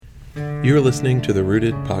You are listening to the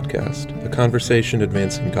Rooted Podcast, a conversation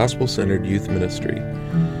advancing gospel-centered youth ministry.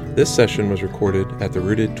 This session was recorded at the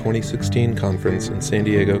Rooted 2016 conference in San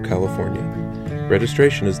Diego, California.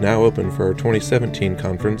 Registration is now open for our 2017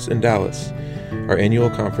 conference in Dallas. Our annual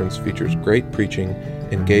conference features great preaching,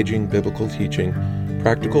 engaging biblical teaching,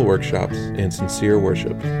 practical workshops, and sincere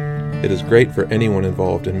worship. It is great for anyone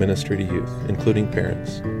involved in ministry to youth, including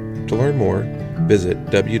parents. To learn more, visit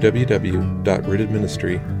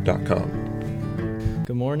www.rootedministry.com.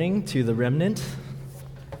 Good morning to the remnant.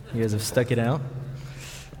 You guys have stuck it out.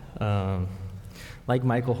 Like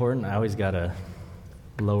Michael Horton, I always got to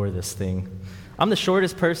lower this thing. I'm the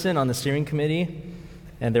shortest person on the steering committee,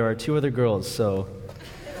 and there are two other girls, so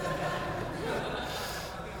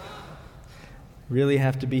really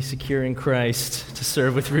have to be secure in Christ to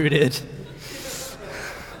serve with Rooted.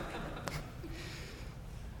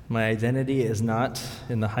 My identity is not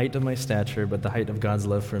in the height of my stature, but the height of God's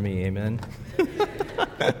love for me. Amen.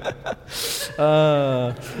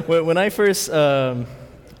 When I first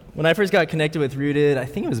got connected with Rooted, I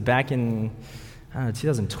think it was back in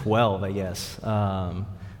 2012, I guess. I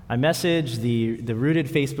messaged the Rooted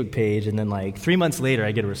Facebook page, and then like 3 months later,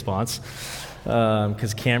 I get a response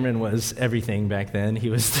because Cameron was everything back then. He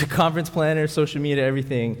was the conference planner, social media,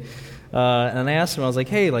 everything. And I asked him, I was like,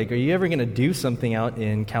 hey, are you ever going to do something out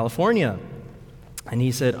in California? And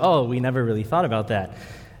he said, oh, we never really thought about that.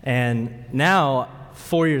 And now,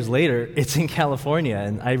 4 years later, it's in California.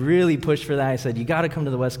 And I really pushed for that. I said, you got to come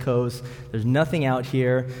to the West Coast. There's nothing out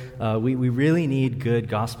here. We really need good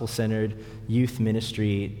gospel-centered youth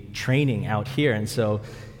ministry training out here. And so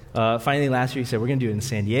finally last year, he said, we're going to do it in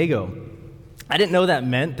San Diego. I didn't know that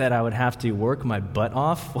meant that I would have to work my butt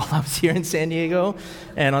off while I was here in San Diego.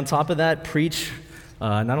 And on top of that,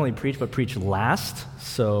 not only preach, but preach last.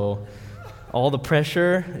 So all the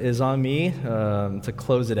pressure is on me to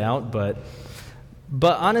close it out. But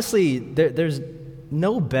honestly, there's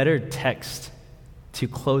no better text to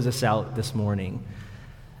close us out this morning.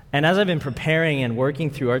 And as I've been preparing and working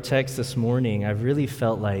through our text this morning, I've really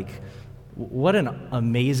felt like what an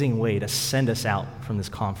amazing way to send us out from this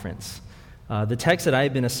conference. The text that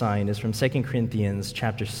I've been assigned is from 2 Corinthians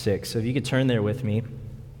chapter 6. So if you could turn there with me.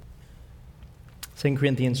 2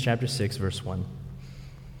 Corinthians chapter 6, verse 1.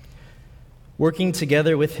 Working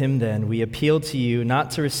together with him then, we appeal to you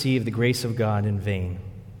not to receive the grace of God in vain.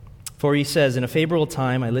 For he says, in a favorable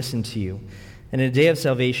time I listened to you, and in a day of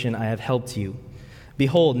salvation I have helped you.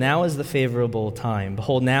 Behold, now is the favorable time.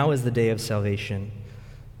 Behold, now is the day of salvation.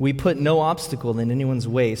 We put no obstacle in anyone's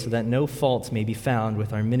way so that no fault may be found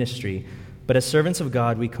with our ministry. But as servants of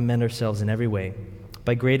God, we commend ourselves in every way,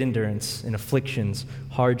 by great endurance, in afflictions,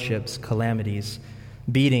 hardships, calamities,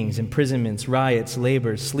 beatings, imprisonments, riots,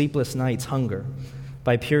 labors, sleepless nights, hunger,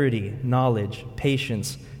 by purity, knowledge,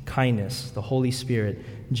 patience, kindness, the Holy Spirit,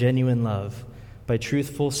 genuine love, by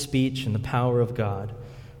truthful speech and the power of God,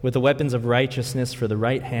 with the weapons of righteousness for the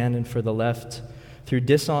right hand and for the left, through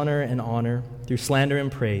dishonor and honor, through slander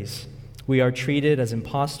and praise. We are treated as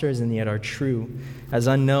impostors and yet are true, as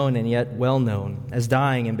unknown and yet well known, as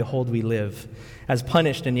dying and behold we live, as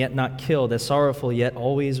punished and yet not killed, as sorrowful yet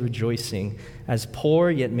always rejoicing, as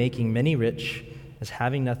poor yet making many rich, as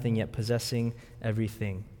having nothing yet possessing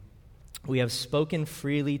everything. We have spoken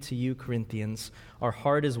freely to you, Corinthians. Our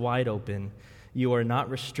heart is wide open. You are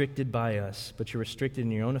not restricted by us, but you're restricted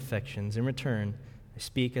in your own affections. In return, I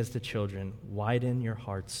speak as to children. Widen your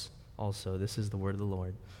hearts also. This is the word of the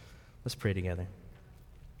Lord. Let's pray together.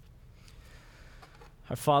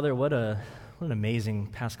 Our Father, what an amazing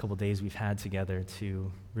past couple days we've had together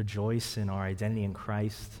to rejoice in our identity in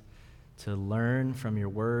Christ, to learn from your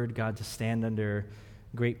word, God, to stand under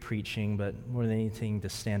great preaching, but more than anything, to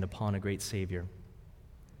stand upon a great Savior.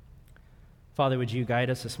 Father, would you guide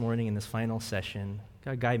us this morning in this final session?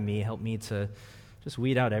 God, guide me, help me to just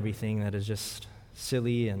weed out everything that is just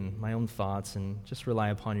silly and my own thoughts and just rely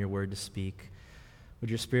upon your word to speak. Would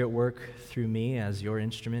your Spirit work through me as your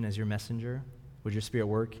instrument, as your messenger? Would your Spirit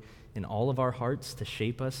work in all of our hearts to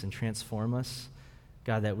shape us and transform us?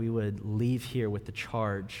 God, that we would leave here with the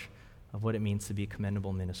charge of what it means to be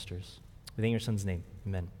commendable ministers. We thank your Son's name.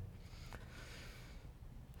 Amen.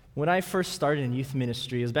 When I first started in youth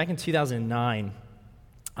ministry, it was back in 2009.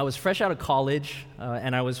 I was fresh out of college,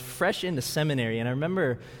 and I was fresh into seminary. And I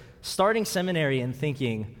remember starting seminary and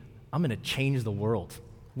thinking, I'm going to change the world.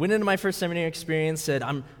 Went into my first seminary experience, said,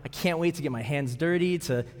 I can't wait to get my hands dirty,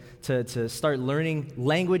 to start learning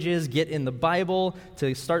languages, get in the Bible,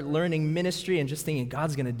 to start learning ministry, and just thinking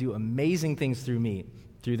God's going to do amazing things through me,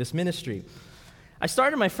 through this ministry. I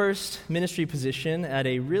started my first ministry position at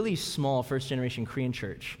a really small first-generation Korean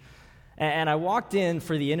church. And I walked in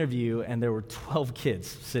for the interview, and there were 12 kids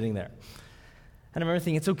sitting there. And I remember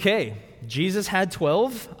thinking, it's okay. Jesus had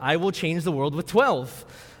 12. I will change the world with 12.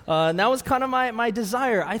 And that was kind of my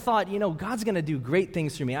desire. I thought, God's going to do great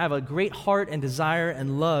things through me. I have a great heart and desire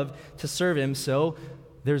and love to serve him. So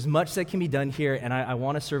there's much that can be done here, and I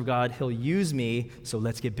want to serve God. He'll use me, so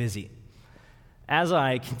let's get busy. As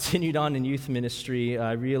I continued on in youth ministry,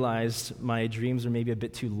 I realized my dreams were maybe a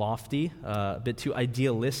bit too lofty, a bit too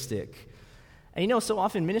idealistic. And so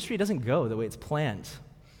often ministry doesn't go the way it's planned.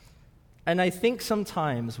 And I think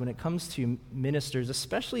sometimes when it comes to ministers,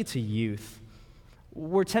 especially to youth,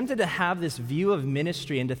 we're tempted to have this view of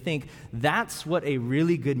ministry and to think that's what a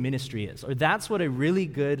really good ministry is, or that's what a really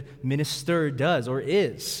good minister does or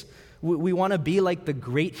is. We want to be like the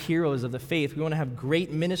great heroes of the faith. We want to have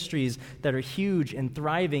great ministries that are huge and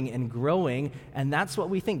thriving and growing, and that's what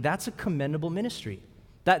we think. That's a commendable ministry.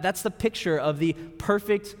 That's the picture of the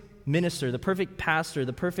perfect minister, the perfect pastor,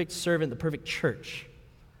 the perfect servant, the perfect church.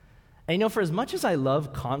 And for as much as I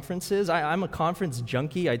love conferences, I'm a conference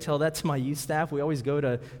junkie. I tell that to my youth staff. We always go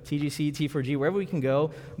to TGC, T4G, wherever we can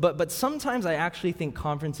go. But sometimes I actually think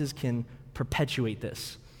conferences can perpetuate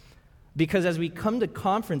this. Because as we come to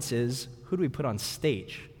conferences, who do we put on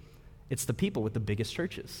stage? It's the people with the biggest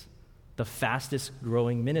churches, the fastest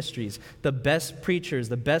growing ministries, the best preachers,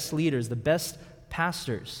 the best leaders, the best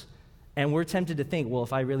pastors. And we're tempted to think, well,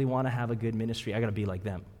 if I really want to have a good ministry, I got to be like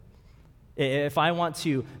them. If I want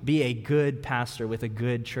to be a good pastor with a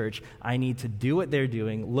good church, I need to do what they're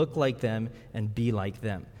doing, look like them, and be like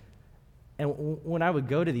them. And when I would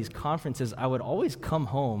go to these conferences, I would always come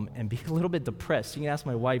home and be a little bit depressed. You can ask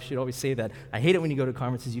my wife, she'd always say that. I hate it when you go to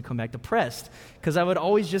conferences, you come back depressed. Because I would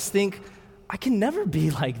always just think, I can never be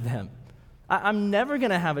like them. I'm never going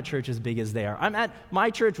to have a church as big as they are. I'm at my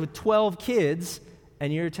church with 12 kids,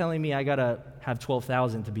 and you're telling me I got to have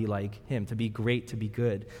 12,000 to be like him, to be great, to be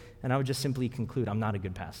good. And I would just simply conclude, I'm not a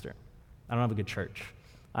good pastor. I don't have a good church.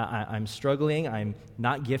 I'm struggling. I'm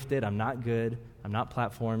not gifted. I'm not good. I'm not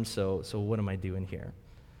platformed. So what am I doing here?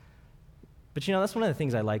 But that's one of the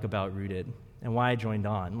things I like about Rooted and why I joined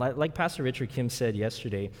on. Like Pastor Richard Kim said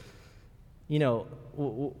yesterday,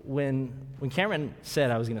 when Cameron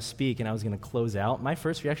said I was going to speak and I was going to close out, my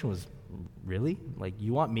first reaction was, really? Like,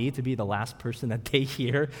 you want me to be the last person that they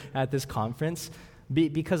hear at this conference?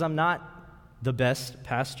 Because I'm not the best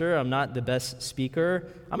pastor. I'm not the best speaker.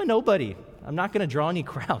 I'm a nobody. I'm not going to draw any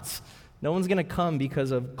crowds. No one's going to come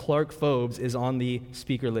because of Clark Phobes is on the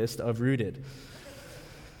speaker list of Rooted.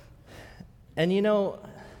 And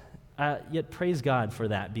yet praise God for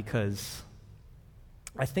that, because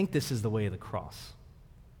I think this is the way of the cross.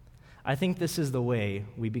 I think this is the way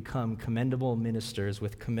we become commendable ministers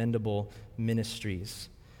with commendable ministries.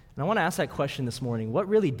 And I want to ask that question this morning. What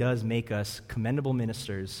really does make us commendable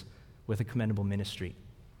ministers with a commendable ministry?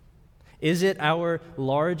 Is it our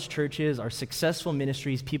large churches, our successful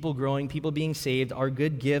ministries, people growing, people being saved, our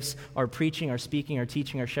good gifts, our preaching, our speaking, our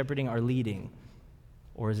teaching, our shepherding, our leading?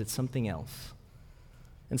 Or is it something else?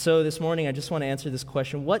 And so this morning, I just want to answer this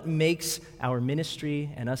question. What makes our ministry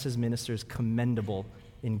and us as ministers commendable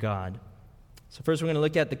in God? So first, we're going to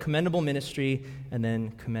look at the commendable ministry and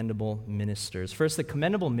then commendable ministers. First, the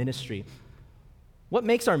commendable ministry. What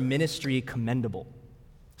makes our ministry commendable?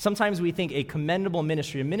 Sometimes we think a commendable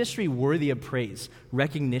ministry, a ministry worthy of praise,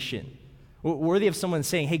 recognition, worthy of someone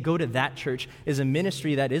saying, hey, go to that church, is a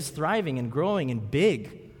ministry that is thriving and growing and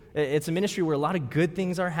big. It's a ministry where a lot of good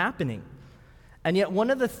things are happening. And yet one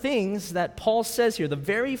of the things that Paul says here, the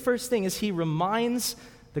very first thing, is he reminds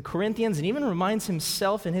the Corinthians and even reminds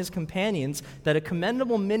himself and his companions that a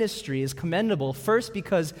commendable ministry is commendable first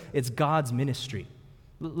because it's God's ministry.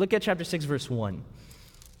 Look at chapter 6, verse 1.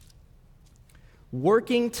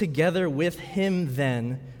 Working together with him,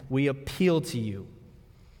 then, we appeal to you.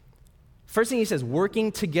 First thing he says,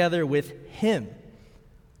 working together with him.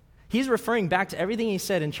 He's referring back to everything he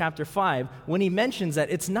said in chapter 5 when he mentions that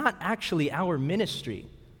it's not actually our ministry.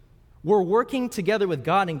 We're working together with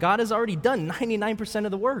God, and God has already done 99%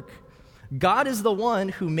 of the work. God is the one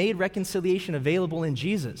who made reconciliation available in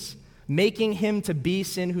Jesus, making him to be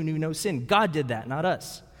sin who knew no sin. God did that, not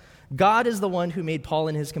us. God is the one who made Paul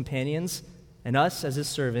and his companions and us as his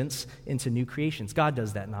servants into new creations. God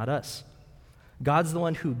does that, not us. God's the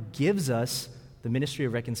one who gives us the ministry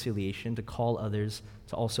of reconciliation to call others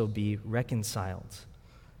to also be reconciled.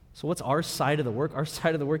 So what's our side of the work? Our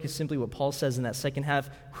side of the work is simply what Paul says in that second half.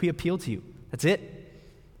 We appeal to you. That's it.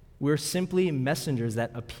 We're simply messengers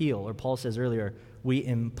that appeal. Or Paul says earlier, we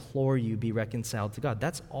implore you be reconciled to God.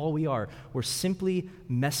 That's all we are. We're simply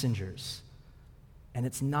messengers. And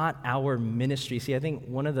it's not our ministry. See, I think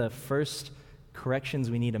one of the first corrections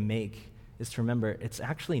we need to make is to remember it's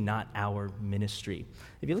actually not our ministry.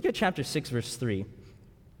 If you look at chapter 6, verse 3,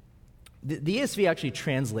 the ESV actually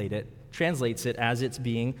translates it as it's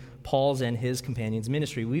being Paul's and his companions'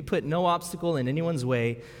 ministry. We put no obstacle in anyone's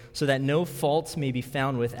way so that no fault may be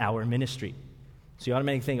found with our ministry. So you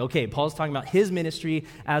automatically think, okay, Paul's talking about his ministry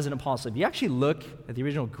as an apostle. If you actually look at the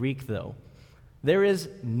original Greek, though, there is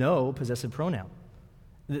no possessive pronoun.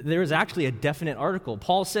 There is actually a definite article.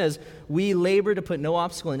 Paul says, we labor to put no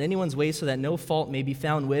obstacle in anyone's way so that no fault may be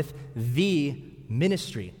found with the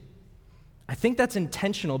ministry. I think that's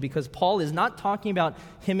intentional because Paul is not talking about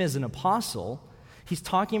him as an apostle. He's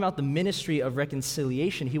talking about the ministry of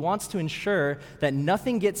reconciliation. He wants to ensure that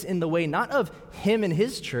nothing gets in the way, not of him and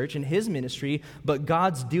his church and his ministry, but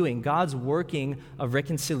God's doing, God's working of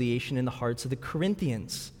reconciliation in the hearts of the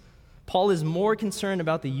Corinthians. Paul is more concerned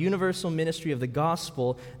about the universal ministry of the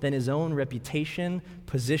gospel than his own reputation,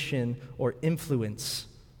 position, or influence.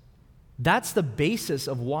 That's the basis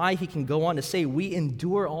of why he can go on to say, we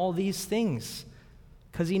endure all these things,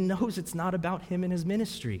 because he knows it's not about him and his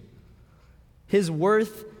ministry. His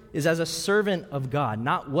worth is as a servant of God,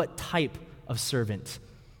 not what type of servant,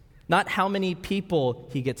 not how many people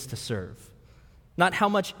he gets to serve, not how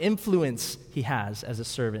much influence he has as a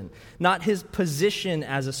servant, not his position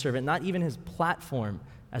as a servant, not even his platform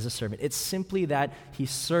as a servant. It's simply that he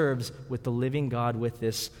serves with the living God with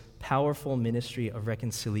this powerful ministry of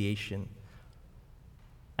reconciliation.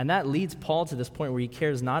 And that leads Paul to this point where he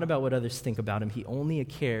cares not about what others think about him. He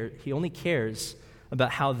only cares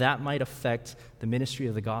about how that might affect the ministry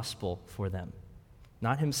of the gospel for them.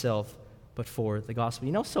 Not himself, but for the gospel.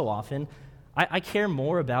 You know, so often, I care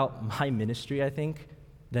more about my ministry, I think,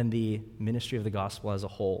 than the ministry of the gospel as a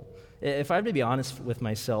whole. If I have to be honest with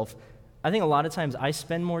myself, I think a lot of times I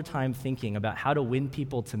spend more time thinking about how to win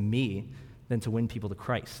people to me than to win people to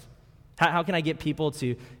Christ. How can I get people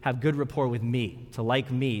to have good rapport with me, to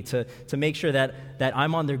like me, to make sure that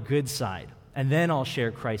I'm on their good side, and then I'll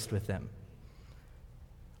share Christ with them.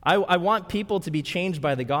 I want people to be changed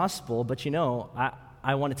by the gospel, but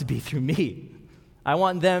I want it to be through me. I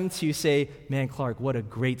want them to say, man, Clark, what a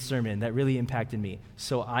great sermon. That really impacted me.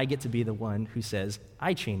 So I get to be the one who says,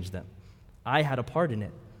 I changed them. I had a part in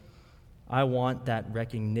it. I want that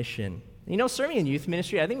recognition. Serving in youth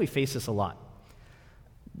ministry, I think we face this a lot.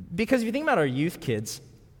 Because if you think about our youth kids,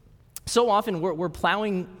 so often we're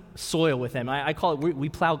plowing soil with them. I call it, we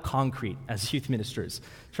plow concrete as youth ministers,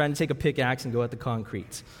 trying to take a pickaxe and go at the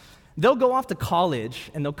concrete. They'll go off to college,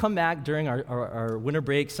 and they'll come back during our winter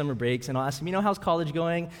breaks, summer breaks, and I'll ask them, how's college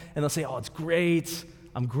going? And they'll say, it's great.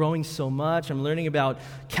 I'm growing so much. I'm learning about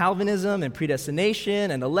Calvinism and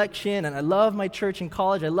predestination and election, and I love my church in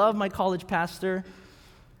college. I love my college pastor.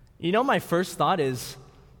 My first thought is,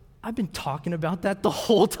 I've been talking about that the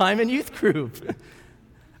whole time in youth group.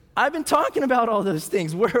 I've been talking about all those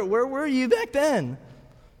things. Where were you back then?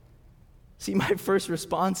 See, my first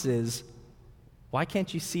response is, why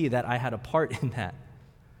can't you see that I had a part in that?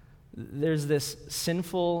 There's this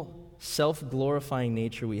sinful, self-glorifying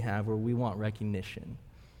nature we have where we want recognition.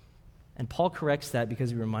 And Paul corrects that because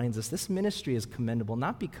he reminds us this ministry is commendable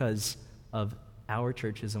not because of our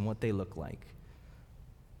churches and what they look like,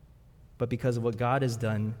 but because of what God has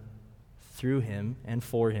done through him and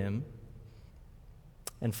for him.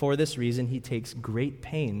 And for this reason, he takes great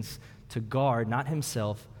pains to guard not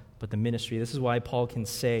himself, but the ministry. This is why Paul can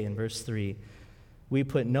say in verse 3, we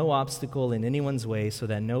put no obstacle in anyone's way so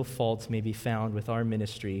that no fault may be found with our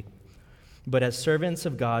ministry. But as servants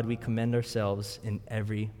of God, we commend ourselves in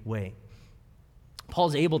every way.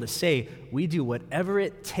 Paul's able to say, we do whatever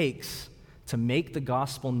it takes to make the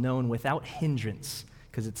gospel known without hindrance,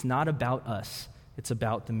 because it's not about us. It's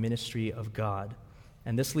about the ministry of God.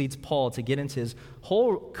 And this leads Paul to get into his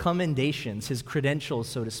whole commendations, his credentials,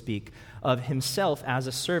 so to speak, of himself as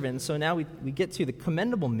a servant. So now we get to the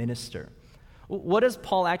commendable minister. What does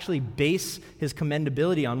Paul actually base his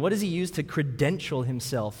commendability on? What does he use to credential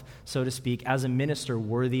himself, so to speak, as a minister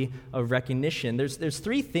worthy of recognition? There's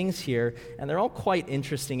three things here, and they're all quite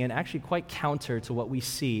interesting and actually quite counter to what we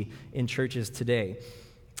see in churches today.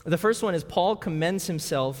 The first one is Paul commends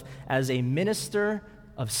himself as a minister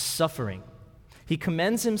of suffering. He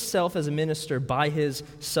commends himself as a minister by his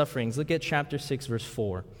sufferings. Look at chapter 6, verse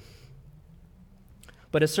 4.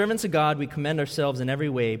 But as servants of God, we commend ourselves in every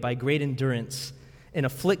way by great endurance in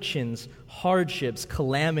afflictions, hardships,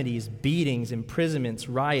 calamities, beatings, imprisonments,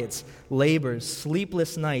 riots, labors,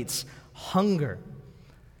 sleepless nights, hunger.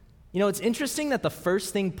 It's interesting that the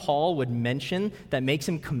first thing Paul would mention that makes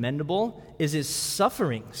him commendable is his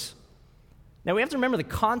sufferings. Now, we have to remember the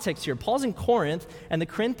context here. Paul's in Corinth, and the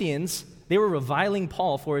Corinthians, they were reviling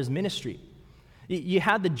Paul for his ministry. You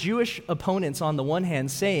had the Jewish opponents on the one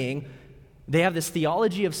hand saying, they have this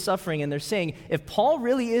theology of suffering, and they're saying, if Paul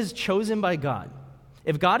really is chosen by God,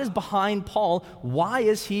 if God is behind Paul, why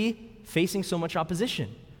is he facing so much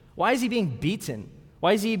opposition? Why is he being beaten?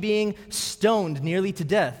 Why is he being stoned nearly to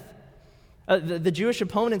death? The Jewish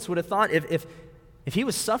opponents would have thought if he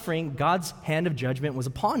was suffering, God's hand of judgment was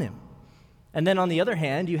upon him. And then on the other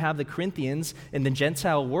hand, you have the Corinthians in the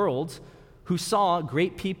Gentile world who saw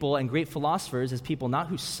great people and great philosophers as people not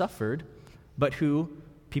who suffered, but who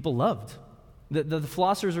people loved. The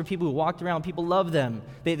philosophers were people who walked around. People loved them.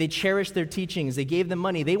 They cherished their teachings. They gave them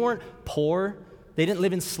money. They weren't poor. They didn't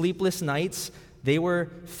live in sleepless nights. They were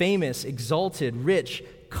famous, exalted, rich,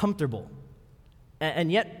 comfortable.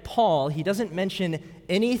 And yet Paul, he doesn't mention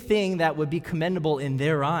anything that would be commendable in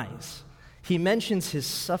their eyes. He mentions his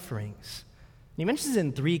sufferings. He mentions it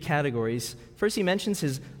in three categories. First, he mentions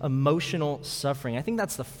his emotional suffering. I think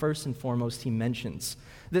that's the first and foremost he mentions.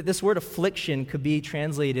 That this word affliction could be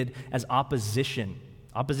translated as opposition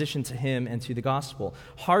to him and to the gospel.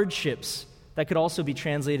 Hardships, that could also be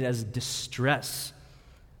translated as distress.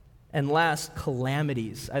 And last,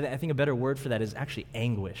 calamities. I think a better word for that is actually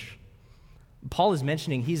anguish. Paul is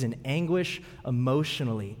mentioning he's in anguish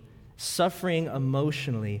emotionally, suffering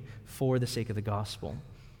emotionally for the sake of the gospel.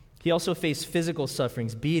 He also faced physical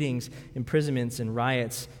sufferings, beatings, imprisonments, and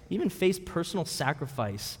riots, even faced personal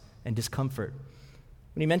sacrifice and discomfort.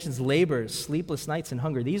 When he mentions labor, sleepless nights, and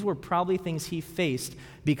hunger, these were probably things he faced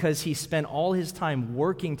because he spent all his time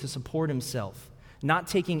working to support himself, not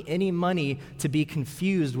taking any money to be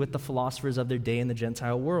confused with the philosophers of their day in the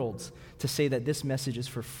Gentile worlds, to say that this message is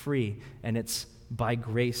for free and it's by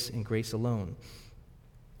grace and grace alone.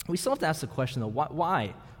 We still have to ask the question, though,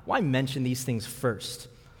 why? Why mention these things first?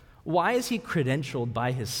 Why is he credentialed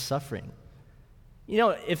by his suffering? You know,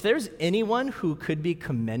 if there's anyone who could be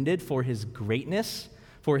commended for his greatness,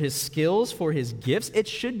 for his skills, for his gifts, it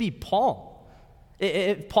should be Paul.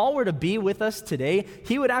 If Paul were to be with us today,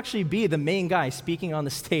 he would actually be the main guy speaking on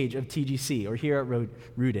the stage of TGC or here at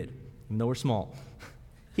Rooted, even though we're small.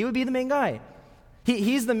 He would be the main guy.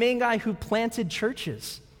 He's the main guy who planted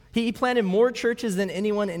churches. He planted more churches than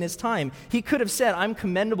anyone in his time. He could have said, I'm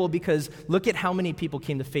commendable because look at how many people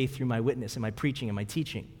came to faith through my witness and my preaching and my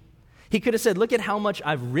teaching. He could have said, look at how much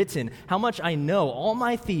I've written, how much I know, all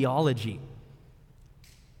my theology.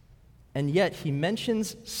 And yet he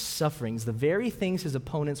mentions sufferings, the very things his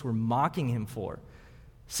opponents were mocking him for,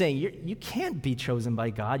 saying, you can't be chosen by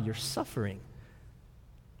God, you're suffering.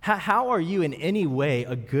 How are you in any way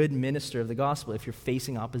a good minister of the gospel if you're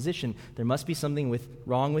facing opposition? There must be something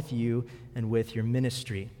wrong with you and with your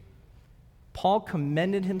ministry. Paul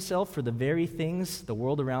commended himself for the very things the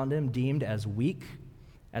world around him deemed as weak,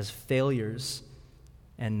 as failures,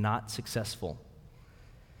 and not successful.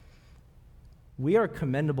 We are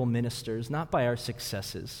commendable ministers not by our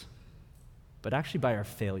successes, but actually by our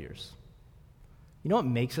failures. You know what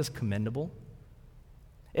makes us commendable?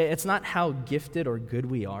 It's not how gifted or good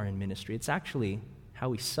we are in ministry. It's actually how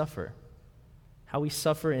we suffer. How we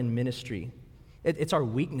suffer in ministry. It's our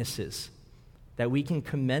weaknesses that we can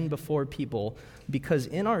commend before people because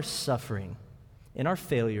in our suffering, in our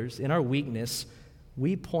failures, in our weakness,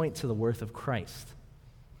 we point to the worth of Christ.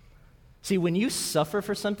 See, when you suffer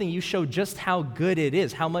for something, you show just how good it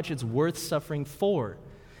is, how much it's worth suffering for.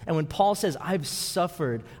 And when Paul says, I've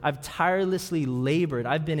suffered, I've tirelessly labored,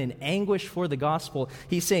 I've been in anguish for the gospel,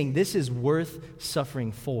 he's saying this is worth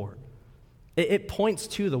suffering for. It points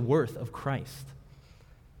to the worth of Christ.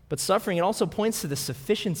 But suffering, it also points to the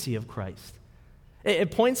sufficiency of Christ.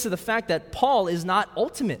 It points to the fact that Paul is not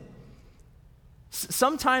ultimate.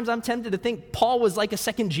 Sometimes I'm tempted to think Paul was like a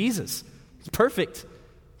second Jesus. He's perfect.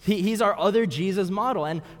 He's our other Jesus model.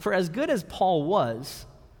 And for as good as Paul was,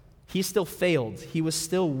 he still failed. He was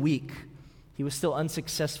still weak. He was still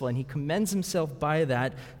unsuccessful. And he commends himself by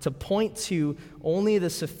that to point to only the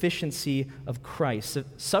sufficiency of Christ.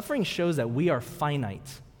 Suffering shows that we are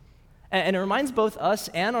finite. And it reminds both us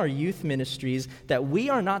and our youth ministries that we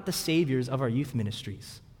are not the saviors of our youth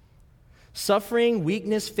ministries. Suffering,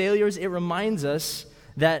 weakness, failures, it reminds us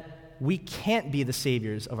that we can't be the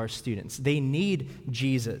saviors of our students. They need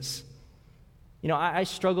Jesus. You know, I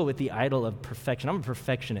struggle with the idol of perfection. I'm a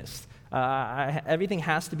perfectionist. Everything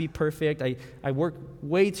has to be perfect. I work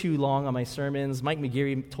way too long on my sermons. Mike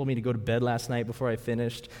McGeary told me to go to bed last night before I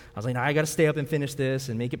finished. I was like, I got to stay up and finish this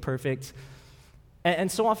and make it perfect.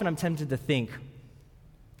 And so often I'm tempted to think,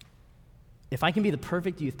 if I can be the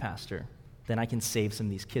perfect youth pastor, then I can save some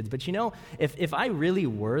of these kids. But you know, if I really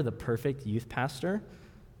were the perfect youth pastor,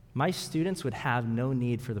 my students would have no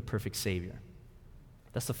need for the perfect Savior.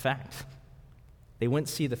 That's a fact. They wouldn't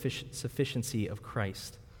see the sufficiency of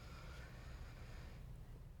Christ.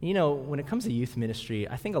 You know, when it comes to youth ministry,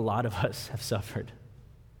 I think a lot of us have suffered.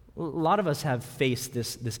 A lot of us have faced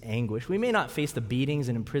this anguish. We may not face the beatings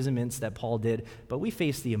and imprisonments that Paul did, but we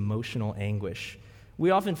face the emotional anguish.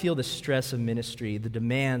 We often feel the stress of ministry, the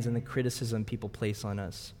demands and the criticism people place on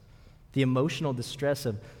us, the emotional distress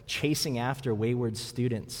of chasing after wayward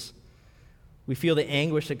students. We feel the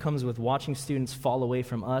anguish that comes with watching students fall away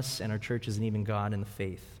from us and our churches and even God and the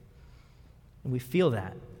faith. And we feel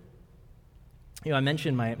that. You know, I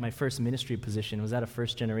mentioned my first ministry position was at a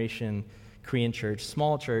first-generation Korean church,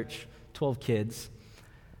 small church, 12 kids.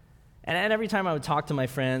 And every time I would talk to my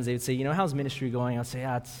friends, they would say, you know, how's ministry going? I'd say,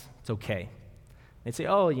 yeah, it's okay. They'd say,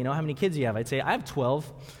 oh, you know, how many kids do you have? I'd say, I have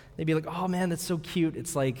 12. They'd be like, oh, man, that's so cute.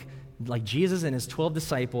 It's like Jesus and his 12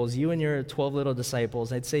 disciples, you and your 12 little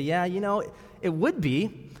disciples. I'd say, yeah, you know, it would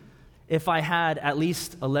be if I had at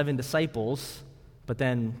least 11 disciples, but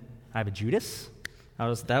then I have a Judas.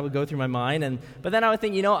 That would go through my mind, but then I would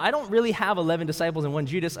think, you know, I don't really have 11 disciples and one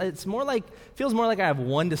Judas. Feels more like I have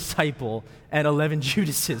one disciple and 11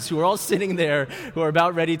 Judases who are all sitting there, who are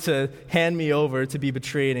about ready to hand me over to be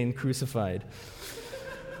betrayed and crucified.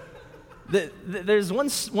 There's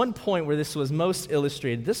one point where this was most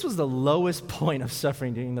illustrated. This was the lowest point of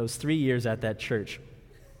suffering during those 3 years at that church.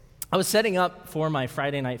 I was setting up for my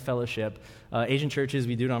Friday night fellowship. Asian churches,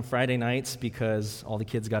 we do it on Friday nights because all the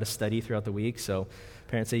kids got to study throughout the week. So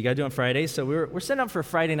parents say, you got to do it on Fridays. So we're setting up for a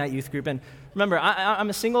Friday night youth group. And remember, I'm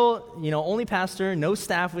a single, only pastor, no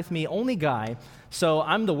staff with me, only guy. So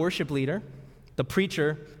I'm the worship leader, the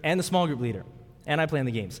preacher, and the small group leader. And I plan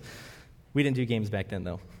the games. We didn't do games back then,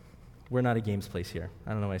 though. We're not a games place here.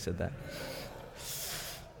 I don't know why I said that.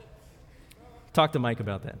 Talk to Mike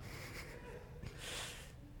about that.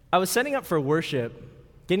 I was setting up for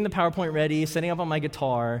worship, getting the PowerPoint ready, setting up on my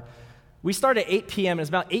guitar. We start at 8 p.m., and it's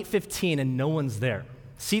about 8:15, and no one's there.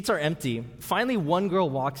 Seats are empty. Finally, one girl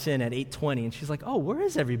walks in at 8:20, and she's like, oh, where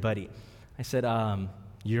is everybody? I said,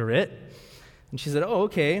 you're it. And she said, oh,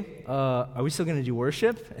 okay. Are we still going to do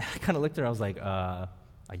worship? And I kind of looked at her. I was like, I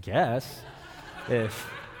guess,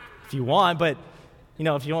 if you want. But,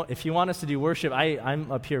 if you want us to do worship,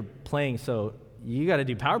 I'm up here playing, so you got to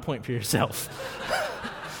do PowerPoint for yourself.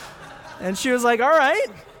 And she was like, all right,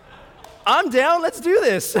 I'm down, let's do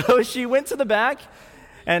this. So she went to the back,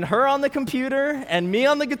 and her on the computer and me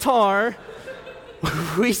on the guitar,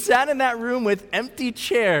 we sat in that room with empty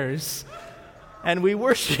chairs, and we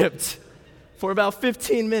worshiped for about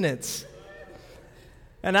 15 minutes.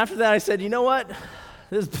 And after that, I said, you know what?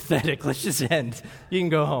 This is pathetic. Let's just end. You can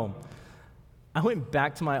go home. I went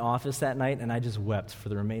back to my office that night, and I just wept for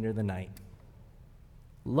the remainder of the night.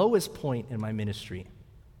 Lowest point in my ministry.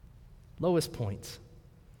 Lowest point.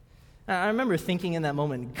 I remember thinking in that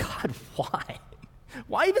moment, God, why?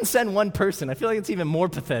 Why even send one person? I feel like it's even more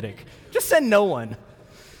pathetic. Just send no one.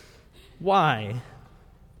 Why?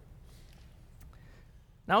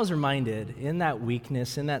 And I was reminded in that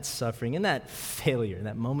weakness, in that suffering, in that failure,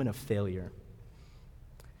 that moment of failure,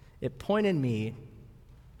 it pointed me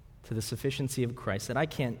to the sufficiency of Christ, that I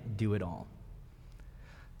can't do it all.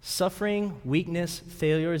 Suffering, weakness,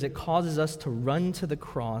 failures, it causes us to run to the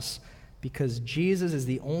cross because Jesus is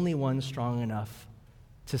the only one strong enough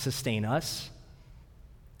to sustain us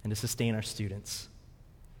and to sustain our students.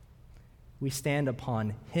 We stand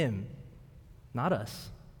upon him, not us,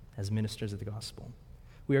 as ministers of the gospel.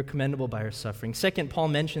 We are commendable by our suffering. Second, Paul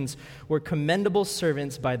mentions we're commendable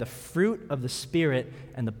servants by the fruit of the Spirit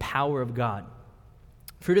and the power of God.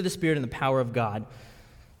 Fruit of the Spirit and the power of God.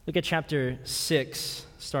 Look at chapter 6,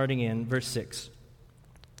 starting in verse 6.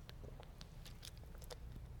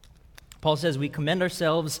 Paul says, we commend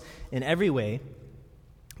ourselves in every way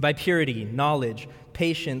by purity, knowledge,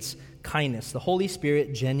 patience, kindness, the Holy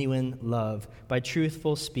Spirit, genuine love, by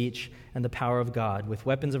truthful speech and the power of God, with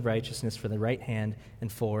weapons of righteousness for the right hand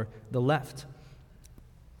and for the left.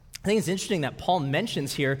 I think it's interesting that Paul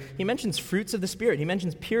mentions here, he mentions fruits of the Spirit. He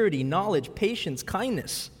mentions purity, knowledge, patience,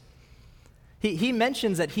 kindness. He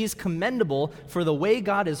mentions that he's commendable for the way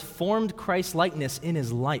God has formed Christ's likeness in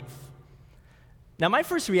his life. Now, my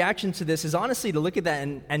first reaction to this is honestly to look at that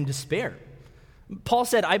and despair. Paul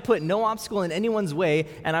said, I put no obstacle in anyone's way,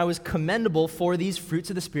 and I was commendable for these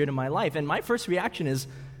fruits of the Spirit in my life. And my first reaction is,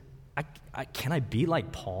 can I be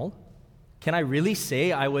like Paul? Can I really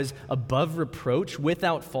say I was above reproach,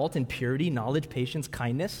 without fault in purity, knowledge, patience,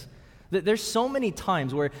 kindness? There's so many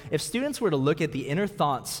times where if students were to look at the inner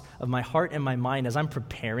thoughts of my heart and my mind as I'm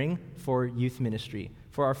preparing for youth ministry,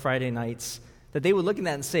 for our Friday nights, that they would look at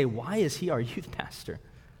that and say, why is he our youth pastor?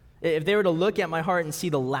 If they were to look at my heart and see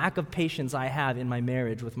the lack of patience I have in my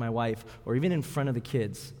marriage with my wife, or even in front of the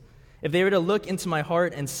kids, if they were to look into my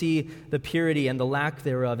heart and see the purity and the lack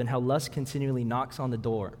thereof and how lust continually knocks on the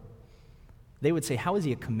door, they would say, how is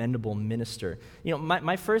he a commendable minister?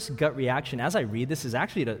 My first gut reaction as I read this is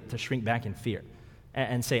actually to shrink back in fear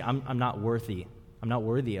and say, I'm not worthy. I'm not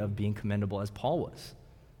worthy of being commendable as Paul was.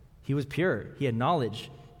 He was pure. He had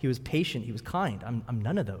knowledge. He was patient. He was kind. I'm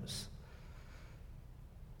none of those.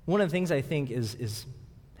 One of the things I think is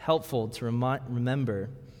helpful to remember,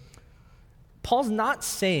 Paul's not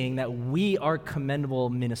saying that we are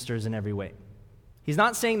commendable ministers in every way. He's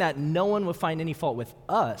not saying that no one will find any fault with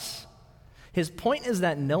us. His point is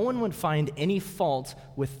that no one would find any fault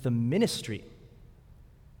with the ministry.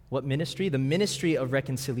 What ministry? The ministry of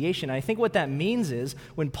reconciliation. I think what that means is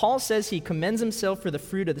when Paul says he commends himself for the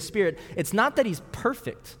fruit of the Spirit, it's not that he's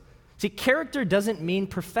perfect. See, character doesn't mean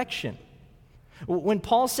perfection. When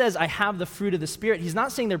Paul says, I have the fruit of the Spirit, he's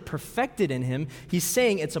not saying they're perfected in him. He's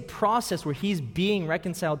saying it's a process where he's being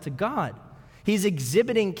reconciled to God. He's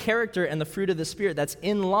exhibiting character and the fruit of the Spirit that's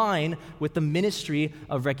in line with the ministry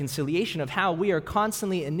of reconciliation, of how we are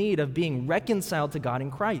constantly in need of being reconciled to God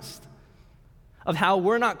in Christ, of how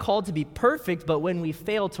we're not called to be perfect, but when we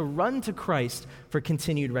fail to run to Christ for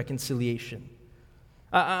continued reconciliation.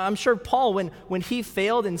 I'm sure Paul, when he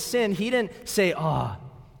failed in sin, he didn't say,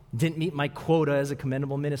 didn't meet my quota as a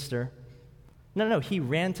commendable minister. No, he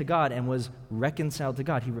ran to God and was reconciled to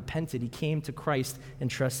God. He repented, he came to Christ and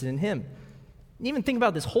trusted in him. Even think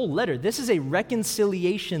about this whole letter. This is a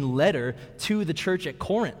reconciliation letter to the church at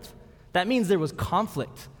Corinth. That means there was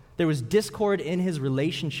conflict. There was discord in his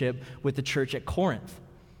relationship with the church at Corinth.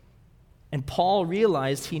 And Paul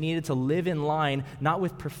realized he needed to live in line, not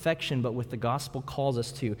with perfection, but with the gospel calls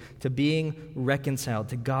us to being reconciled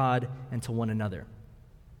to God and to one another.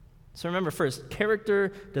 So remember first,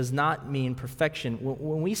 character does not mean perfection.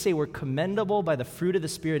 When we say we're commendable by the fruit of the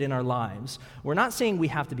Spirit in our lives, we're not saying we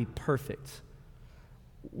have to be perfect.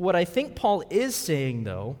 What I think Paul is saying,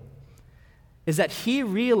 though, is that he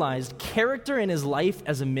realized character in his life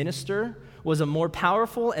as a minister was a more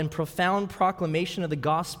powerful and profound proclamation of the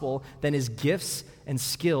gospel than his gifts and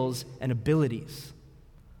skills and abilities.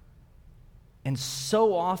 And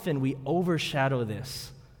so often we overshadow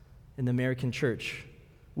this in the American church.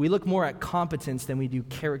 We look more at competence than we do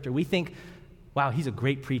character. We think, wow, he's a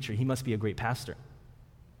great preacher. He must be a great pastor.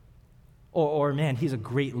 Or man, he's a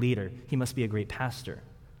great leader. He must be a great pastor.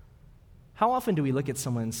 How often do we look at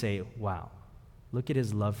someone and say, wow, look at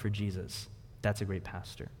his love for Jesus. That's a great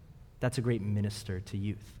pastor. That's a great minister to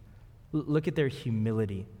youth. Look at their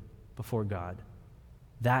humility before God.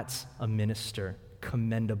 That's a minister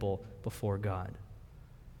commendable before God.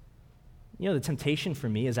 The temptation for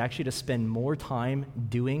me is actually to spend more time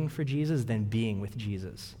doing for Jesus than being with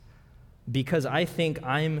Jesus. Because I think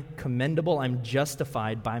I'm commendable, I'm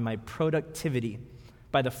justified by my productivity,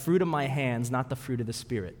 by the fruit of my hands, not the fruit of the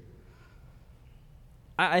Spirit.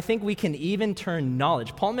 I think we can even turn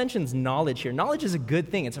knowledge. Paul mentions knowledge here. Knowledge is a good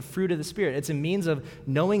thing. It's a fruit of the Spirit. It's a means of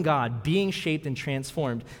knowing God, being shaped and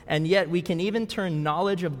transformed. And yet we can even turn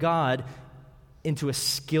knowledge of God into a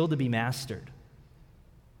skill to be mastered.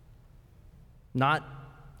 Not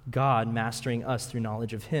God mastering us through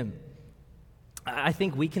knowledge of Him. I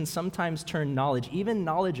think we can sometimes turn knowledge, even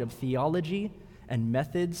knowledge of theology and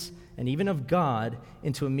methods, and even of God,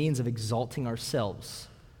 into a means of exalting ourselves.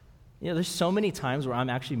 There's so many times where I'm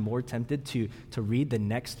actually more tempted to read the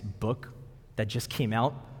next book that just came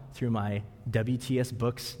out through my WTS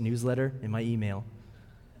Books newsletter in my email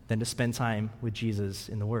than to spend time with Jesus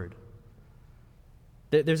in the Word.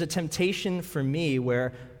 There's a temptation for me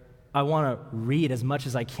where I want to read as much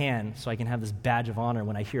as I can so I can have this badge of honor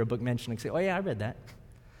when I hear a book mentioned and say, oh yeah, I read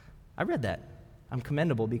that. I'm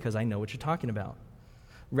commendable because I know what you're talking about.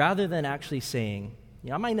 Rather than actually saying,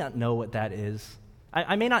 I might not know what that is.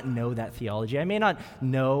 I may not know that theology. I may not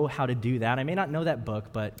know how to do that. I may not know that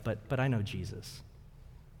book, but I know Jesus.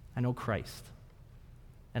 I know Christ.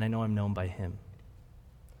 And I know I'm known by Him.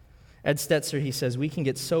 Ed Stetzer, he says, we can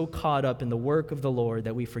get so caught up in the work of the Lord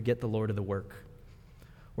that we forget the Lord of the work.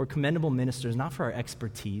 We're commendable ministers, not for our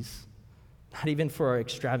expertise, not even for our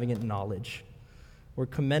extravagant knowledge. We're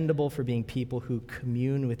commendable for being people who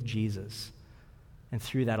commune with Jesus, and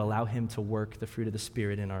through that allow Him to work the fruit of the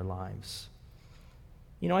Spirit in our lives.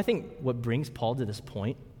 I think what brings Paul to this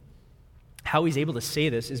point, how he's able to say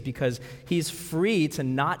this, is because he's free to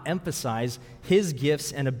not emphasize his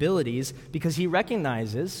gifts and abilities because he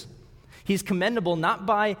recognizes he's commendable not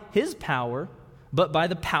by his power, but by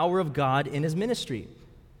the power of God in his ministry.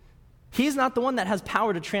 He's not the one that has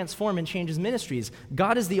power to transform and change his ministries.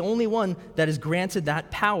 God is the only one that is granted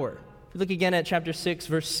that power. If you look again at chapter 6,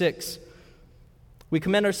 verse 6, we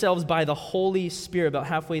commend ourselves by the Holy Spirit, about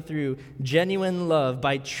halfway through, genuine love,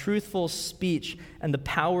 by truthful speech and the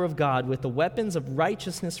power of God, with the weapons of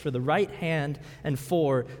righteousness for the right hand and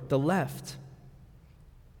for the left.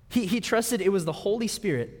 He trusted it was the Holy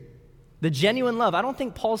Spirit, the genuine love. I don't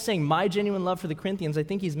think Paul's saying my genuine love for the Corinthians. I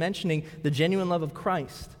think he's mentioning the genuine love of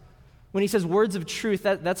Christ. When he says words of truth,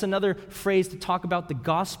 that's another phrase to talk about the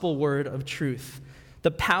gospel word of truth,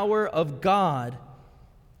 the power of God.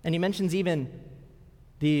 And he mentions even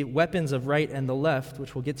the weapons of right and the left,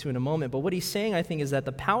 which we'll get to in a moment. But what he's saying, I think, is that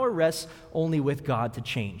the power rests only with God to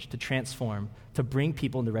change, to transform, to bring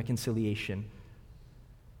people into reconciliation.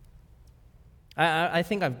 I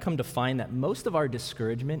think I've come to find that most of our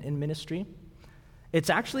discouragement in ministry, it's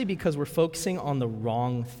actually because we're focusing on the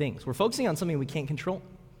wrong things. We're focusing on something we can't control.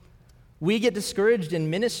 We get discouraged in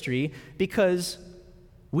ministry because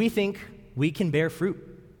we think we can bear fruit.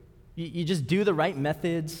 You just do the right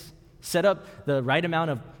methods, set up the right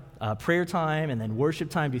amount of prayer time and then worship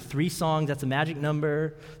time, do 3 songs, that's a magic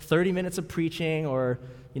number, 30 minutes of preaching, or,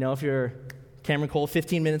 if you're Cameron Cole,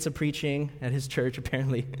 15 minutes of preaching at his church,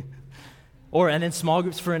 apparently. And then small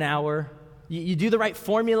groups for an hour. You do the right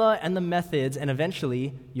formula and the methods, and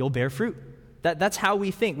eventually you'll bear fruit. That's how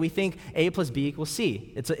we think. We think A plus B equals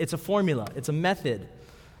C. It's a formula. It's a method.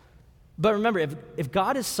 But remember, if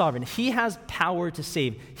God is sovereign, he has power to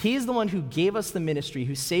save. He's the one who gave us the ministry,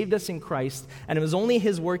 who saved us in Christ, and it was only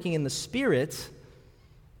his working in the Spirit.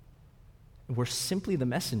 We're simply the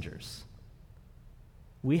messengers.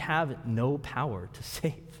 We have no power to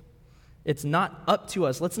save. It's not up to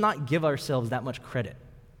us. Let's not give ourselves that much credit.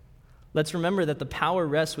 Let's remember that the power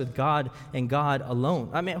rests with God and God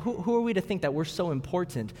alone. I mean, who are we to think that we're so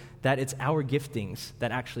important that it's our giftings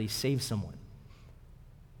that actually save someone?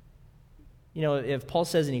 If Paul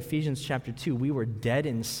says in Ephesians chapter 2, we were dead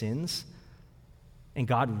in sins, and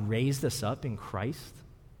God raised us up in Christ,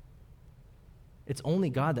 it's only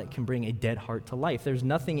God that can bring a dead heart to life. There's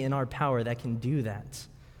nothing in our power that can do that.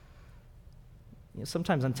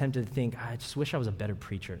 Sometimes I'm tempted to think, I just wish I was a better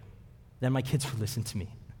preacher. Then my kids would listen to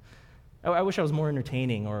me. I wish I was more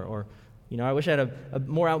entertaining, or I wish I had a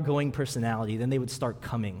more outgoing personality. Then they would start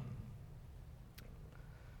coming.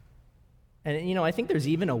 And, I think there's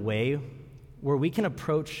even a way where we can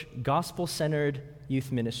approach gospel-centered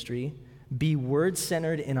youth ministry, be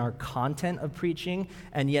word-centered in our content of preaching,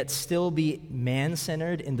 and yet still be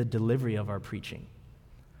man-centered in the delivery of our preaching.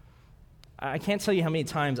 I can't tell you how many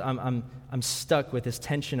times I'm stuck with this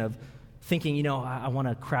tension of thinking, I want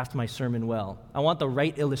to craft my sermon well. I want the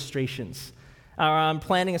right illustrations. I'm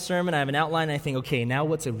planning a sermon, I have an outline, and I think, okay, now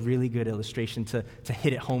what's a really good illustration to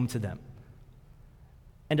hit it home to them?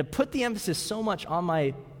 And to put the emphasis so much on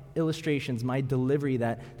my illustrations, my delivery,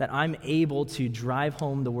 that I'm able to drive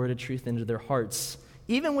home the word of truth into their hearts,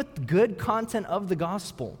 even with good content of the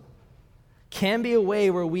gospel, can be a way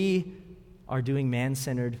where we are doing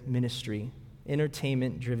man-centered ministry,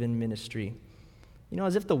 entertainment-driven ministry.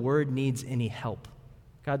 As if the word needs any help.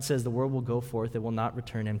 God says the word will go forth, it will not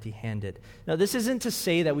return empty-handed. Now, this isn't to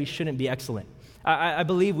say that we shouldn't be excellent. I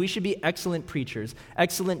believe we should be excellent preachers,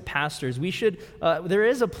 excellent pastors. There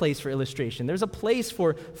is a place for illustration. There's a place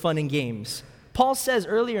for fun and games. Paul says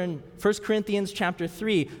earlier in 1 Corinthians chapter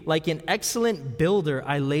 3, like an excellent builder,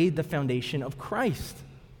 I laid the foundation of Christ.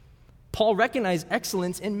 Paul recognized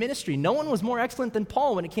excellence in ministry. No one was more excellent than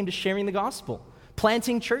Paul when it came to sharing the gospel,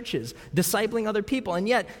 planting churches, discipling other people. And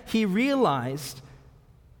yet he realized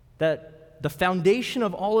that the foundation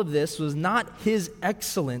of all of this was not his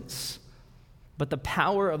excellence, but the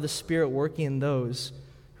power of the Spirit working in those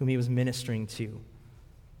whom he was ministering to.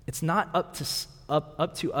 It's not up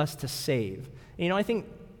to us to save. And, I think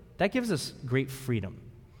that gives us great freedom.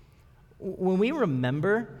 When we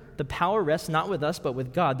remember the power rests not with us but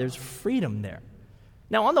with God, there's freedom there.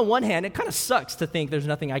 Now, on the one hand, it kind of sucks to think there's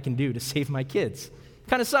nothing I can do to save my kids. It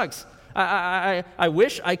kind of sucks. I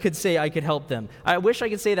wish I could say I could help them. I wish I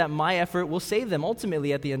could say that my effort will save them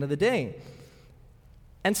ultimately at the end of the day.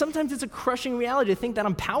 And sometimes it's a crushing reality to think that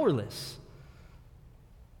I'm powerless.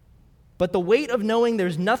 But the weight of knowing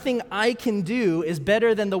there's nothing I can do is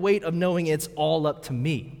better than the weight of knowing it's all up to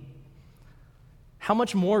me. How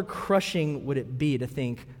much more crushing would it be to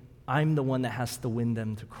think I'm the one that has to win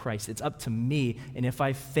them to Christ? It's up to me, and if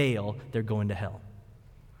I fail, they're going to hell.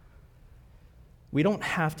 We don't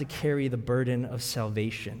have to carry the burden of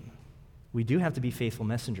salvation. We do have to be faithful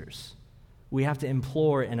messengers. We have to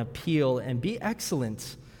implore and appeal and be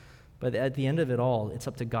excellent. But at the end of it all, it's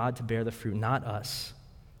up to God to bear the fruit, not us.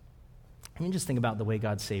 I mean, just think about the way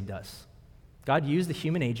God saved us. God used the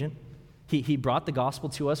human agent. He brought the gospel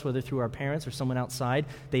to us, whether through our parents or someone outside.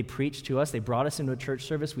 They preached to us. They brought us into a church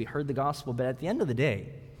service. We heard the gospel. But at the end of the day,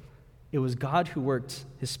 it was God who worked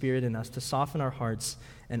his Spirit in us to soften our hearts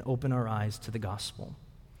and open our eyes to the gospel.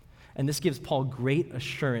 And this gives Paul great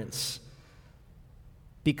assurance.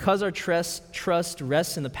 Because our trust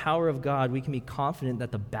rests in the power of God, we can be confident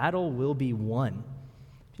that the battle will be won.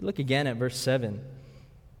 If you look again at verse 7,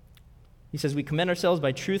 he says, we commend ourselves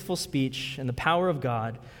by truthful speech and the power of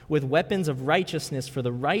God with weapons of righteousness for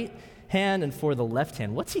the right hand and for the left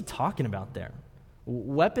hand. What's he talking about there?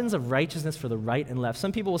 Weapons of righteousness for the right and left.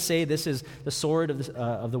 Some people will say this is the sword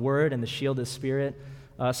of the word and the shield of the Spirit.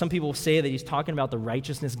 Some people will say that he's talking about the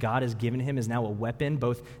righteousness God has given him is now a weapon,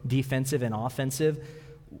 both defensive and offensive.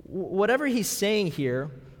 Whatever he's saying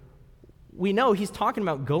here, we know he's talking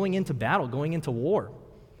about going into battle, going into war.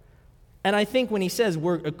 And I think when he says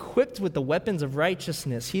we're equipped with the weapons of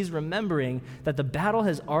righteousness, he's remembering that the battle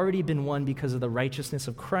has already been won because of the righteousness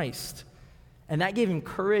of Christ. And that gave him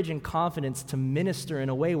courage and confidence to minister in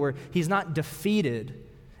a way where he's not defeated.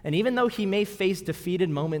 And even though he may face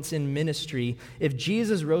defeated moments in ministry, if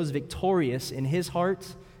Jesus rose victorious in his heart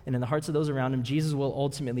and in the hearts of those around him, Jesus will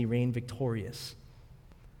ultimately reign victorious.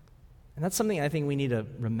 And that's something I think we need to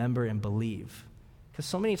remember and believe. Because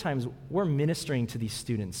so many times we're ministering to these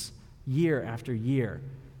students year after year.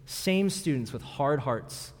 Same students with hard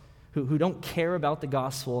hearts who don't care about the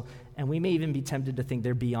gospel, and we may even be tempted to think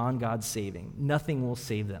they're beyond God's saving. Nothing will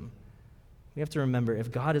save them. We have to remember,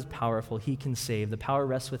 if God is powerful, he can save. The power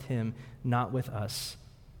rests with him, not with us.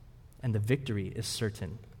 And the victory is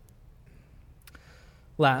certain.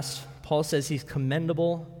 Last, Paul says he's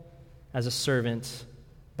commendable as a servant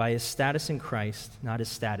by his status in Christ, not his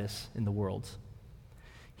status in the world.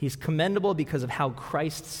 He's commendable because of how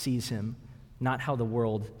Christ sees him, not how the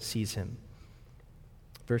world sees him.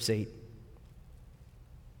 Verse 8.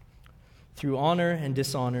 Through honor and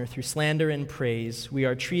dishonor, through slander and praise, we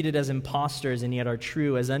are treated as impostors and yet are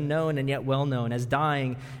true, as unknown and yet well known, as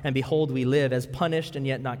dying and behold we live, as punished and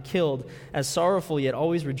yet not killed, as sorrowful yet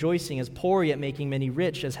always rejoicing, as poor yet making many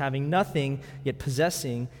rich, as having nothing yet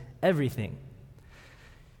possessing everything.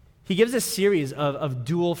 He gives a series of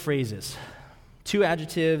dual phrases, 2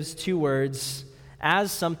 adjectives, 2 words,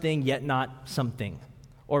 as something yet not something,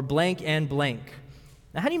 or blank and blank.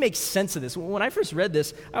 Now, how do you make sense of this? When I first read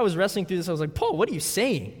this, I was wrestling through this. I was like, Paul, what are you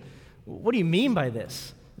saying? What do you mean by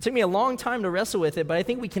this? It took me a long time to wrestle with it, but I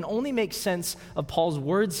think we can only make sense of Paul's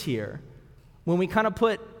words here when we kind of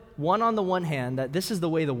put one on the one hand, that this is the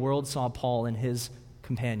way the world saw Paul and his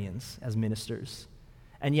companions as ministers.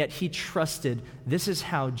 And yet he trusted this is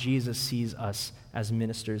how Jesus sees us as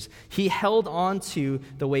ministers. He held on to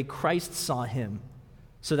the way Christ saw him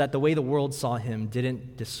so that the way the world saw him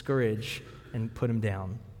didn't discourage and put him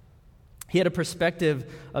down. He had a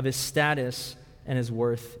perspective of his status and his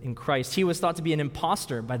worth in Christ. He was thought to be an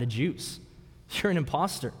imposter by the Jews. You're an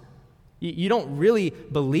imposter. You don't really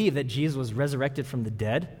believe that Jesus was resurrected from the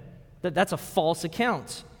dead. That's a false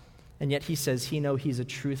account. And yet he says he's a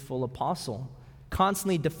truthful apostle,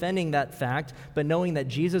 constantly defending that fact, but knowing that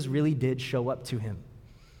Jesus really did show up to him.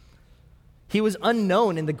 He was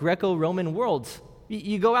unknown in the Greco-Roman world.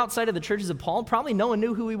 You go outside of the churches of Paul, probably no one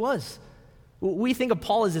knew who he was. We think of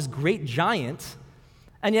Paul as this great giant,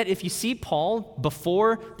 and yet if you see Paul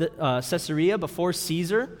before Caesarea, before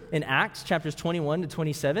Caesar, in Acts chapters 21 to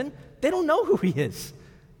 27, they don't know who he is.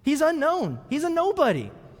 He's unknown. He's a nobody.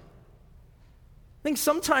 I think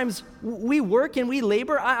sometimes we work and we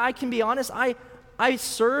labor. I can be honest, I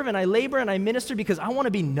serve and I labor and I minister because I want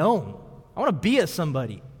to be known. I want to be a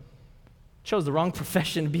somebody. Chose the wrong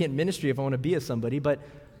profession to be in ministry if I want to be a somebody, but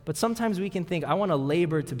sometimes we can think, I want to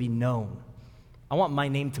labor to be known. I want my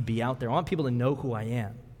name to be out there. I want people to know who I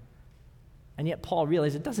am. And yet Paul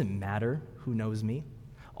realized it doesn't matter who knows me.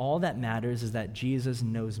 All that matters is that Jesus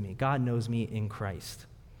knows me. God knows me in Christ.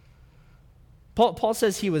 Paul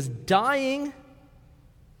says he was dying,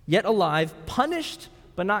 yet alive, punished,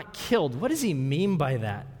 but not killed. What does he mean by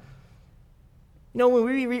that? When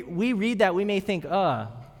we read that, we may think,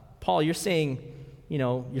 Paul, you're saying,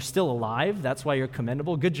 you're still alive. That's why you're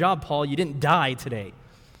commendable. Good job, Paul. You didn't die today.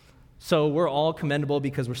 So we're all commendable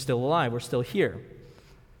because we're still alive. We're still here.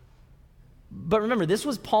 But remember, this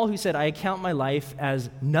was Paul who said, I account my life as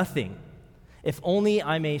nothing, if only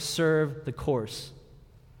I may serve the course.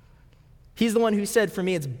 He's the one who said, for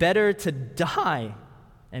me, it's better to die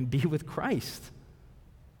and be with Christ.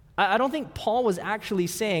 I don't think Paul was actually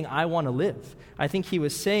saying, I want to live. I think he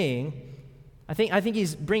was saying, I think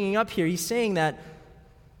he's bringing up here, he's saying that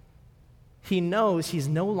he knows he's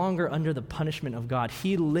no longer under the punishment of God.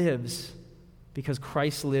 He lives because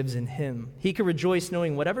Christ lives in him. He could rejoice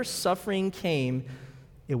knowing whatever suffering came,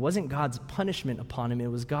 it wasn't God's punishment upon him, it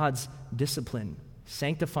was God's discipline,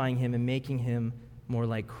 sanctifying him and making him more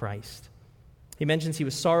like Christ. He mentions he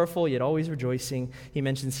was sorrowful, yet always rejoicing. He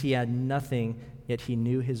mentions he had nothing, yet he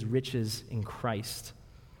knew his riches in Christ.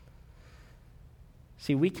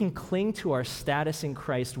 See, we can cling to our status in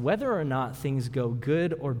Christ whether or not things go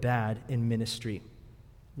good or bad in ministry.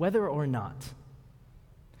 Whether or not.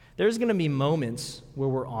 There's going to be moments where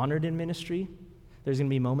we're honored in ministry. There's going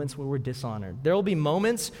to be moments where we're dishonored. There will be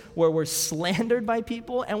moments where we're slandered by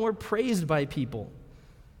people and we're praised by people.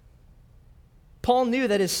 Paul knew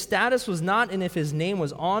that his status was not in if his name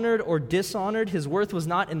was honored or dishonored. His worth was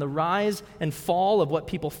not in the rise and fall of what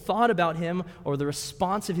people thought about him or the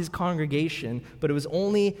response of his congregation, but it was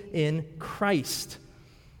only in Christ.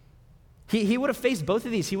 He would have faced both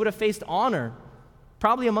of these. He would have faced honor,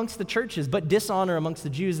 probably amongst the churches, but dishonor amongst the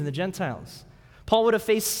Jews and the Gentiles. Paul would have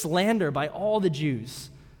faced slander by all the Jews,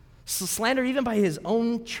 slander even by his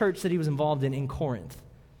own church that he was involved in Corinth.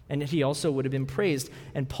 And he also would have been praised.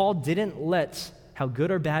 And Paul didn't let how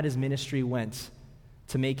good or bad his ministry went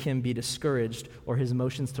to make him be discouraged or his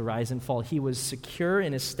emotions to rise and fall. He was secure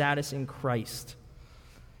in his status in Christ.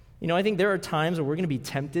 You know, I think there are times where we're going to be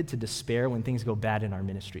tempted to despair when things go bad in our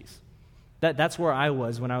ministries. That's where I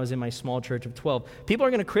was when I was in my small church of 12. People are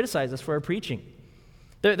going to criticize us for our preaching.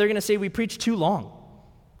 They're going to say we preach too long,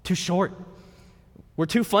 too short. We're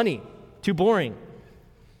too funny, too boring,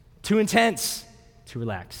 too intense, too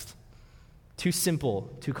relaxed, too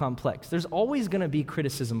simple, too complex. There's always going to be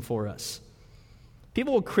criticism for us.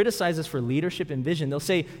 People will criticize us for leadership and vision. They'll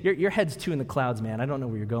say, your head's too in the clouds, man. I don't know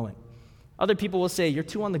where you're going. Other people will say, you're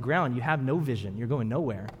too on the ground. You have no vision. You're going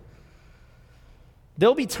nowhere.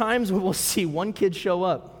 There'll be times when we'll see one kid show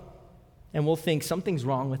up and we'll think something's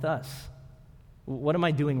wrong with us. What am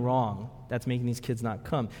I doing wrong that's making these kids not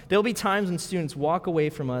come? There'll be times when students walk away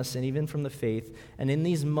from us and even from the faith, and in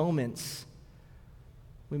these moments,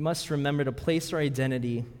 we must remember to place our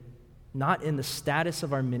identity not in the status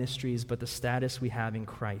of our ministries, but the status we have in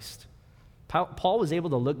Christ. Paul was able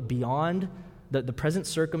to look beyond the present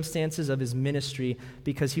circumstances of his ministry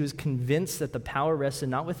because he was convinced that the power rested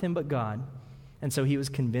not with him but God, and so he was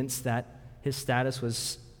convinced that his status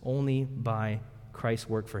was only by Christ's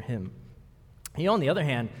work for him. You know, on the other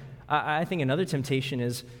hand, I think another temptation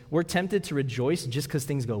is we're tempted to rejoice just because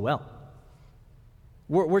things go well.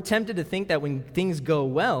 We're tempted to think that when things go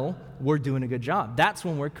well, we're doing a good job. That's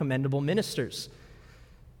when we're commendable ministers.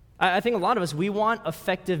 I think a lot of us, we want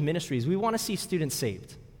effective ministries. We want to see students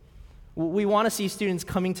saved. We want to see students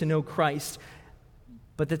coming to know Christ.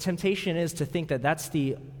 But the temptation is to think that that's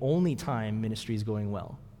the only time ministry is going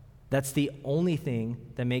well. That's the only thing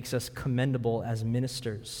that makes us commendable as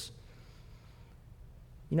ministers.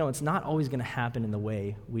 You know, it's not always going to happen in the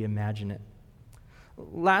way we imagine it.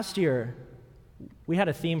 Last year, we had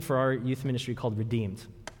a theme for our youth ministry called Redeemed.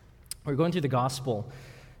 We were going through the gospel,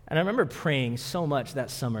 and I remember praying so much that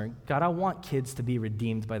summer, God, I want kids to be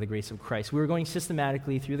redeemed by the grace of Christ. We were going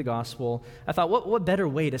systematically through the gospel. I thought, what better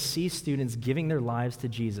way to see students giving their lives to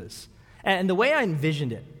Jesus? And the way I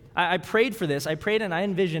envisioned it, I prayed for this. I prayed and I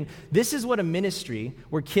envisioned this is what a ministry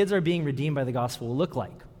where kids are being redeemed by the gospel will look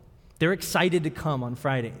like. They're excited to come on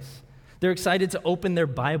Fridays. They're excited to open their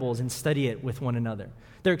Bibles and study it with one another.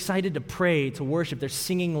 They're excited to pray, to worship. They're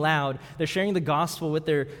singing loud. They're sharing the gospel with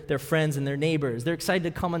their friends and their neighbors. They're excited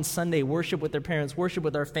to come on Sunday, worship with their parents, worship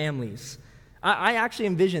with our families. I actually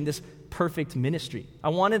envisioned this perfect ministry. I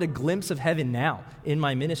wanted a glimpse of heaven now in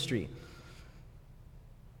my ministry.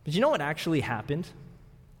 But you know what actually happened?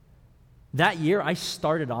 That year, I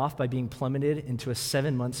started off by being plummeted into a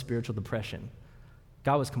 7-month spiritual depression.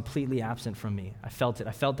 God was completely absent from me. I felt it.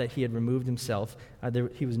 I felt that he had removed himself.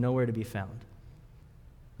 He was nowhere to be found.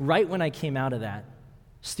 Right when I came out of that,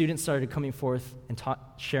 students started coming forth and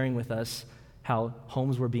sharing with us how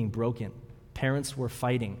homes were being broken, parents were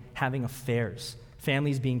fighting, having affairs,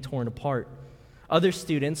 families being torn apart. Other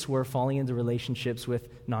students were falling into relationships with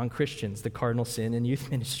non-Christians, the cardinal sin in youth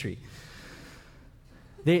ministry.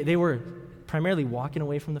 They were primarily walking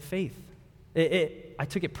away from the faith. I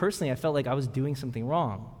took it personally. I felt like I was doing something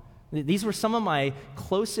wrong. These were some of my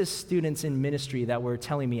closest students in ministry that were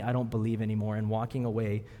telling me I don't believe anymore and walking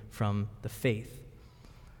away from the faith.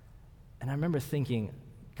 And I remember thinking,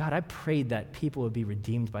 God, I prayed that people would be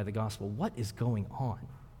redeemed by the gospel. What is going on?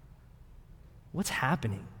 What's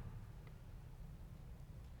happening?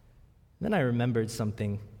 Then I remembered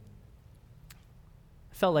something.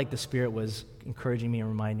 I felt like the Spirit was encouraging me and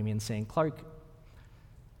reminding me and saying, Clark,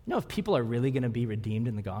 you know, if people are really going to be redeemed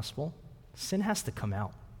in the gospel, sin has to come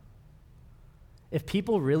out. If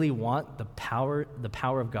people really want the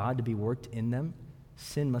power of God to be worked in them,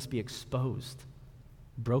 sin must be exposed,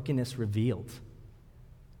 brokenness revealed.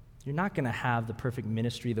 You're not going to have the perfect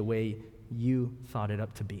ministry the way you thought it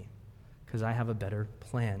up to be, because I have a better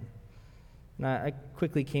plan. And I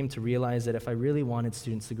quickly came to realize that if I really wanted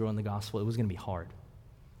students to grow in the gospel, it was going to be hard.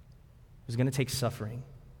 It was going to take suffering.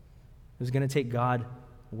 It was going to take God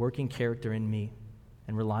working character in me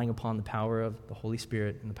and relying upon the power of the Holy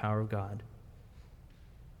Spirit and the power of God.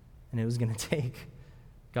 And it was going to take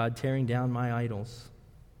God tearing down my idols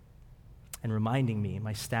and reminding me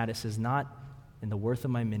my status is not in the worth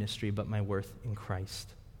of my ministry, but my worth in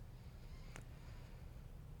Christ.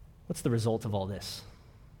 What's the result of all this?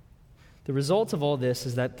 The result of all this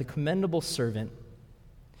is that the commendable servant,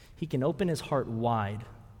 he can open his heart wide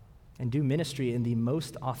and do ministry in the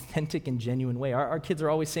most authentic and genuine way. Our kids are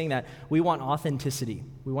always saying that. We want authenticity.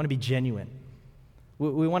 We want to be genuine.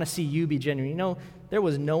 We want to see you be genuine. You know, there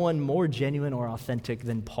was no one more genuine or authentic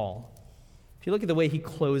than Paul. If you look at the way he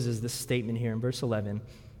closes this statement here in verse 11,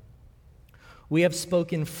 we have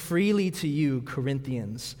spoken freely to you,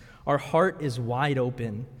 Corinthians. Our heart is wide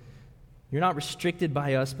open. You're not restricted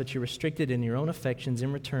by us, but you're restricted in your own affections.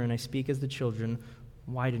 In return, I speak as the children.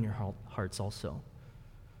 Widen your hearts also.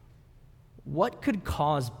 What could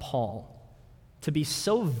cause Paul to be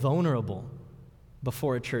so vulnerable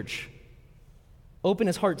before a church? Open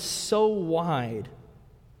his heart so wide,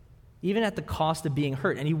 even at the cost of being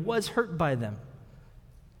hurt. And he was hurt by them.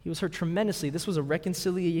 He was hurt tremendously. This was a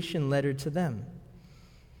reconciliation letter to them.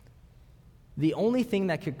 The only thing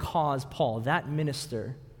that could cause Paul, that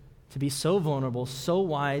minister, to be so vulnerable, so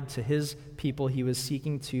wide to his people he was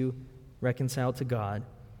seeking to reconcile to God,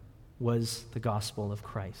 was the gospel of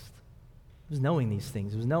Christ. It was knowing these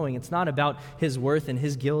things. It was knowing it's not about his worth and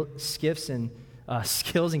his skills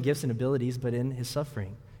and gifts and abilities, but in his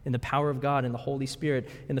suffering, in the power of God, in the Holy Spirit,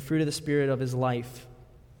 in the fruit of the Spirit of his life,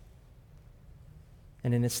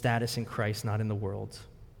 and in his status in Christ, not in the world.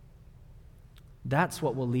 That's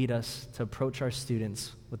what will lead us to approach our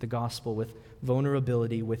students with the gospel, with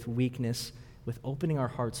vulnerability, with weakness, with opening our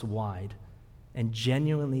hearts wide, and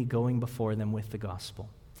genuinely going before them with the gospel.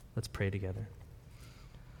 Let's pray together.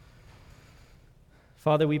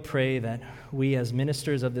 Father, we pray that we as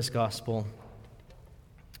ministers of this gospel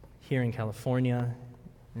here in California,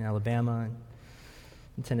 in Alabama,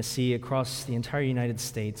 in Tennessee, across the entire United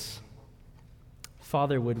States,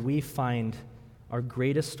 Father, would we find our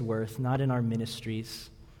greatest worth not in our ministries,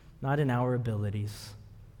 not in our abilities,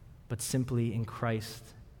 but simply in Christ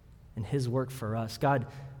and his work for us. God,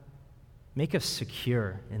 make us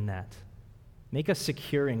secure in that. Make us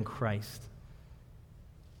secure in Christ.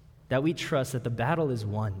 That we trust that the battle is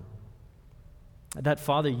won. That,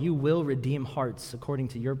 Father, you will redeem hearts according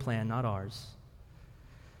to your plan, not ours.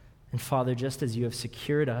 And Father, just as you have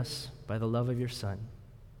secured us by the love of your Son,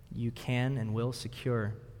 you can and will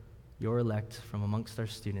secure your elect from amongst our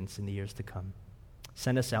students in the years to come.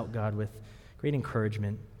 Send us out, God, with great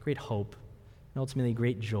encouragement, great hope, and ultimately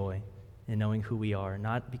great joy in knowing who we are,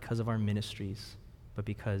 not because of our ministries, but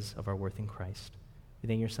because of our worth in Christ. We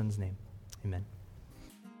thank your Son's name. Amen.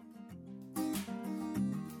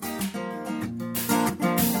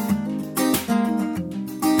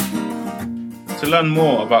 To learn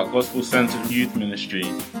more about Gospel-Centered Youth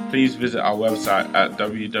Ministry, please visit our website at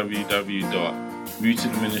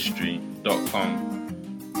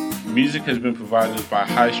www.rootedministry.com. Music has been provided by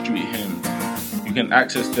High Street Hymns. You can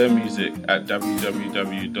access their music at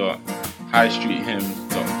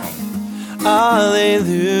www.highstreethymns.com.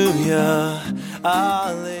 Alleluia,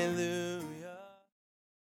 alleluia.